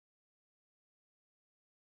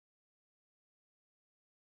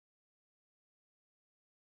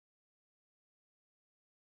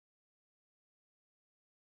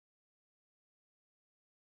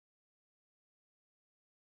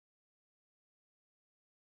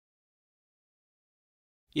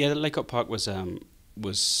Yeah, the Lake Up Park was a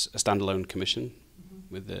standalone commission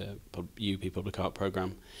with the UP Public Art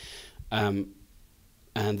Programme, and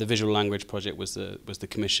the Visual Language Project was the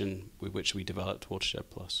commission with which we developed Watershed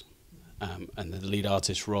Plus, and the lead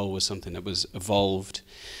artist role was something that was evolved,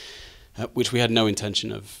 which we had no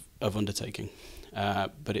intention of undertaking,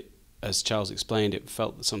 but it, as Charles explained, it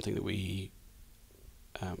felt something that we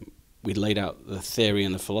laid out the theory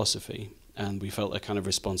and the philosophy, and we felt a kind of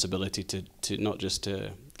responsibility to not just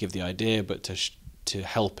to give the idea, but to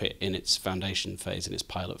help it in its foundation phase, in its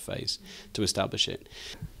pilot phase, to establish it.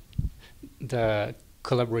 The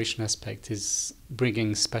collaboration aspect is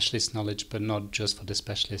bringing specialist knowledge, but not just for the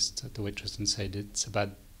specialists. The way Tristan said, it's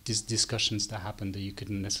about these discussions that happen that you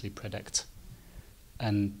couldn't necessarily predict,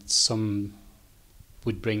 and some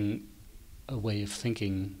would bring a way of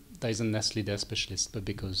thinking that isn't necessarily their specialist, but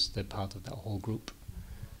because they're part of that whole group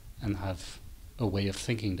and have a way of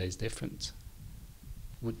thinking that is different,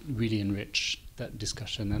 would really enrich that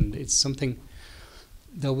discussion. And it's something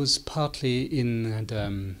that was partly in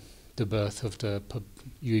the birth of the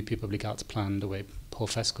UEP Public Arts Plan, the way Paul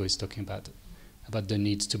Fesco is talking about the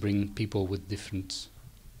need to bring people with different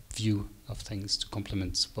view of things to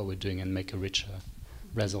complement what we're doing and make a richer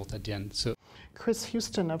result at the end. So Chris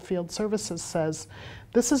Houston of Field Services says,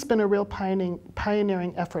 this has been a real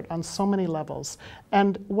pioneering effort on so many levels.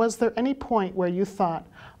 And was there any point where you thought,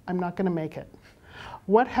 I'm not going to make it?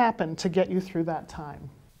 What happened to get you through that time?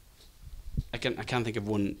 I can't think of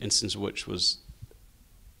one instance which was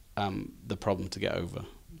the problem to get over,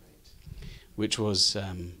 which was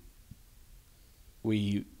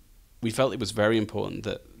we felt it was very important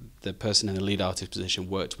that the person in the lead artist position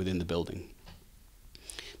worked within the building,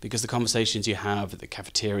 because the conversations you have at the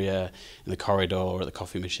cafeteria, in the corridor, or at the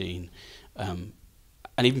coffee machine, and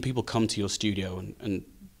even people come to your studio and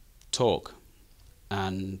talk,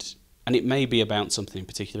 and it may be about something in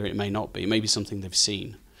particular, it may not be, it may be something they've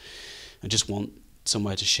seen and just want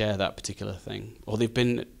somewhere to share that particular thing. Or they've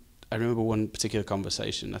been, I remember one particular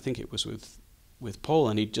conversation, I think it was with Paul,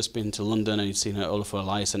 and he'd just been to London and he'd seen an Olafur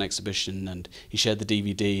Eliasson exhibition and he shared the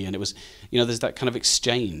DVD, and it was, you know, there's that kind of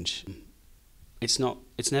exchange. It's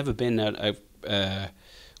never been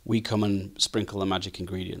we come and sprinkle the magic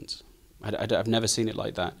ingredients. I've never seen it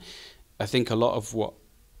like that. I think a lot of what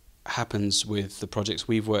happens with the projects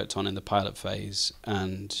we've worked on in the pilot phase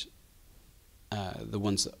and the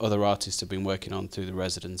ones that other artists have been working on through the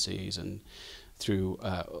residencies and through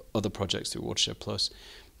other projects through Watershed Plus,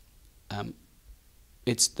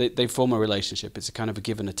 they form a relationship. It's a kind of a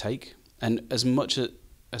give and a take, and as much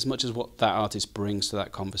as what that artist brings to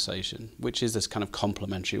that conversation, which is this kind of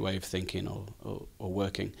complementary way of thinking or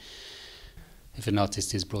working. If an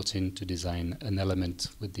artist is brought in to design an element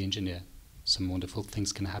with the engineer, some wonderful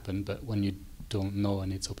things can happen, but when you don't know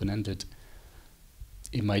and it's open-ended,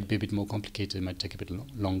 it might be a bit more complicated, it might take a bit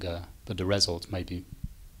longer, but the result might be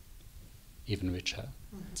even richer.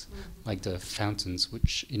 Like the fountains,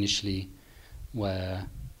 which initially were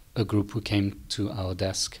a group who came to our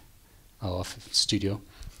desk, our studio,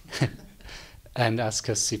 and asked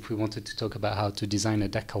us if we wanted to talk about how to design a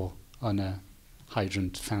decor on a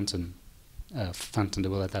hydrant fountain, a fountain that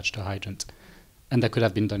will attach to a hydrant. And that could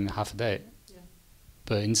have been done in half a day. Yeah.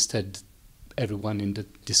 But instead, everyone in the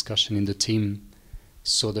discussion, in the team,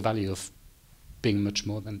 saw the value of being much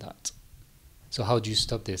more than that. So how do you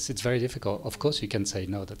stop this? It's very difficult. Of course you can say,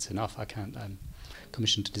 no, that's enough, I can't. I'm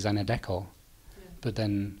commissioned to design a decor. Yeah. But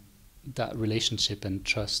then that relationship and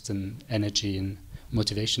trust and energy and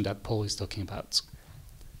motivation that Paul is talking about,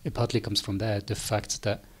 it partly comes from there. The fact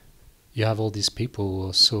that you have all these people who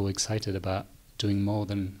are so excited about doing more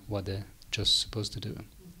than what they're just supposed to do.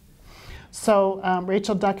 So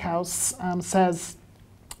Rachel Duckhouse says,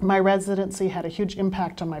 my residency had a huge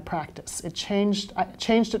impact on my practice. It changed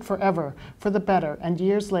it forever, for the better, and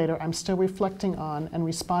years later I'm still reflecting on and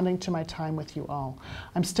responding to my time with you all.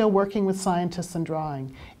 I'm still working with scientists and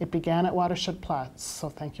drawing. It began at Watershed Plus, so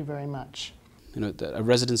thank you very much. You know, a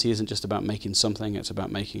residency isn't just about making something, it's about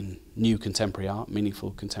making new contemporary art,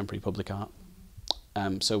 meaningful contemporary public art.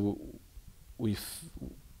 So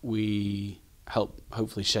we help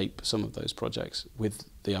hopefully shape some of those projects with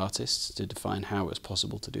the artists to define how it's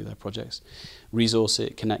possible to do their projects, resource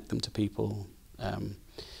it, connect them to people,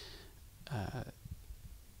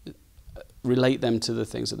 relate them to the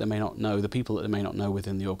things that they may not know, the people that they may not know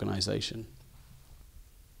within the organisation.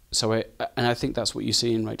 So I think that's what you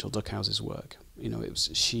see in Rachel Duckhouse's work. You know, it was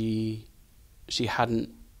she hadn't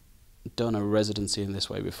done a residency in this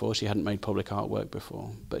way before. She hadn't made public art work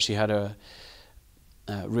before, but she had a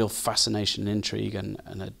real fascination and intrigue and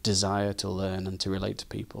a desire to learn and to relate to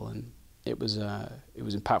people. And it was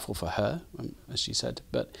impactful for her, as she said.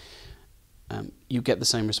 But you get the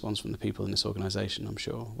same response from the people in this organisation, I'm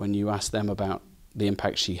sure, when you ask them about the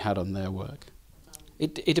impact she had on their work.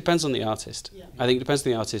 It depends on the artist. Yeah. I think it depends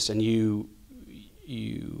on the artist, and you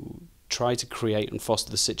try to create and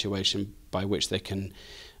foster the situation by which they can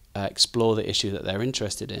explore the issue that they're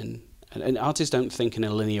interested in. And artists don't think in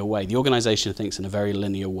a linear way. The organisation thinks in a very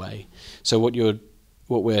linear way. So what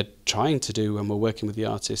we're trying to do when we're working with the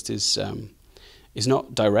artist is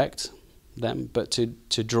not direct them, but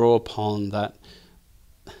to draw upon that.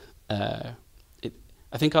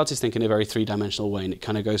 I think artists think in a very three-dimensional way, and it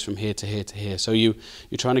kind of goes from here to here to here. So you're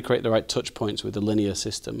trying to create the right touch points with the linear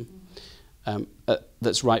system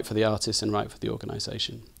that's right for the artist and right for the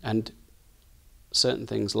organisation. And certain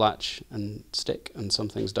things latch and stick, and some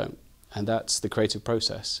things don't. And that's the creative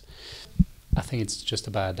process. I think it's just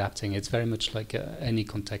about adapting. It's very much like any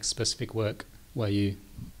context-specific work where you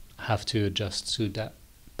have to adjust to that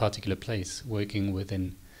particular place. Working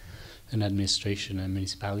within an administration, a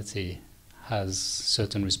municipality has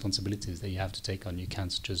certain responsibilities that you have to take on. You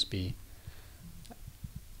can't just be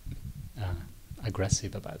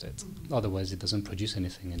aggressive about it. Otherwise, it doesn't produce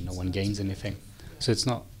anything, and no one gains anything. So it's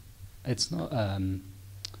not. What's the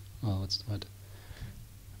word?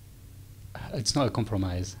 It's not a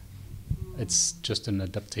compromise. It's just an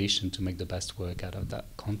adaptation to make the best work out of that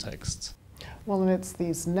context. Well, and it's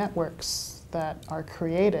these networks that are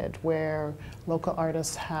created where local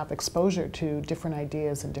artists have exposure to different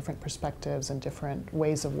ideas and different perspectives and different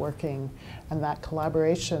ways of working, and that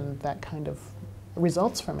collaboration that kind of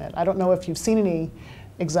results from it. I don't know if you've seen any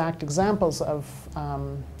exact examples of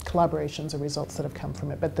collaborations or results that have come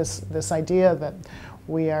from it, but this idea that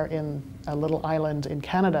we are in a little island in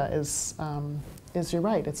Canada is you're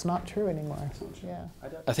right, it's not true anymore. Yeah.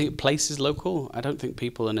 I think place is local. I don't think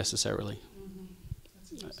people are necessarily.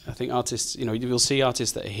 I think artists, you'll see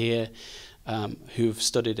artists that are here who've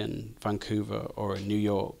studied in Vancouver or in New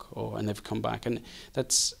York, and they've come back, and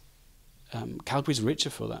that's Calgary's richer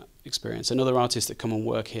for that experience. And other artists that come and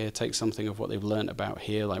work here take something of what they've learned about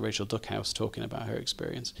here, like Rachel Duckhouse talking about her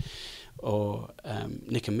experience, or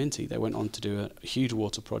Nick and Minty. They went on to do a huge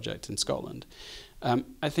water project in Scotland.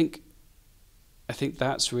 I think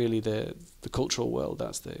that's really the cultural world.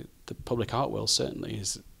 That's the public art world. Certainly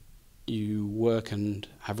is. You work and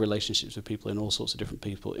have relationships with people and all sorts of different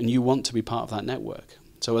people, and you want to be part of that network.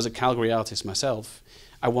 So as a Calgary artist myself,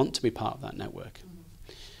 I want to be part of that network.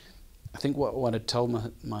 I think what I told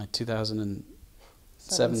my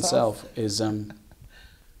 2007 self is this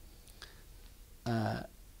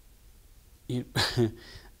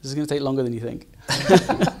is going to take longer than you think.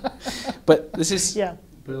 But this is... Yeah.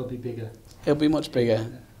 But it'll be bigger. It'll be much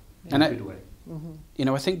bigger. In a good way.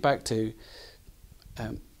 I think back to...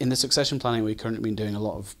 in the succession planning we've currently been doing, a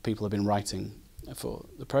lot of people have been writing for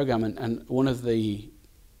the programme, and one of the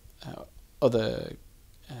other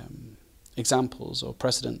examples or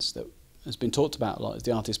precedents that has been talked about a lot is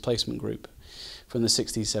the artist placement group from the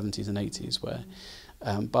 60s, 70s and 80s, where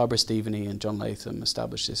Barbara Steveney and John Latham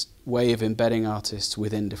established this way of embedding artists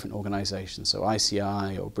within different organisations, so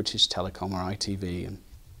ICI or British Telecom or ITV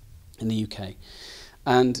in the UK.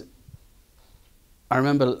 And I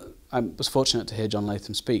remember I was fortunate to hear John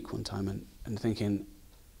Latham speak one time and thinking,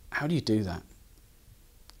 how do you do that?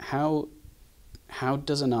 How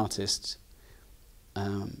does an artist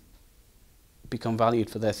become valued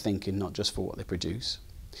for their thinking, not just for what they produce?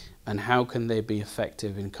 And how can they be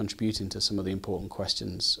effective in contributing to some of the important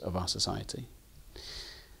questions of our society?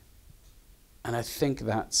 And I think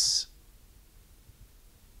that's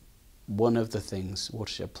one of the things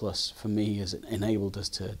Watershed Plus, for me, has enabled us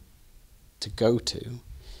to go to,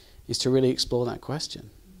 is to really explore that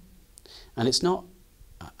question. And it's not,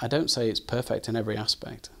 I don't say it's perfect in every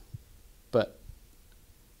aspect, but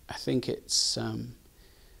I think it's,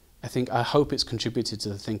 I hope it's contributed to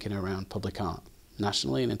the thinking around public art,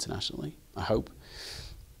 nationally and internationally, I hope.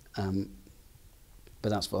 But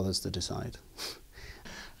that's for others to decide.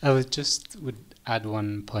 I would add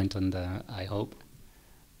one point on the I hope,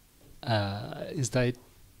 is that it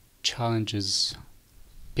challenges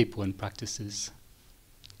people and practices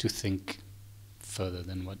to think further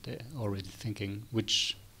than what they're already thinking,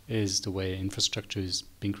 which is the way infrastructure is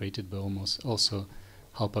being created, but almost also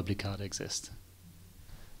how public art exists.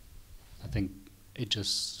 I think it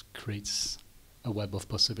just creates a web of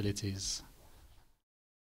possibilities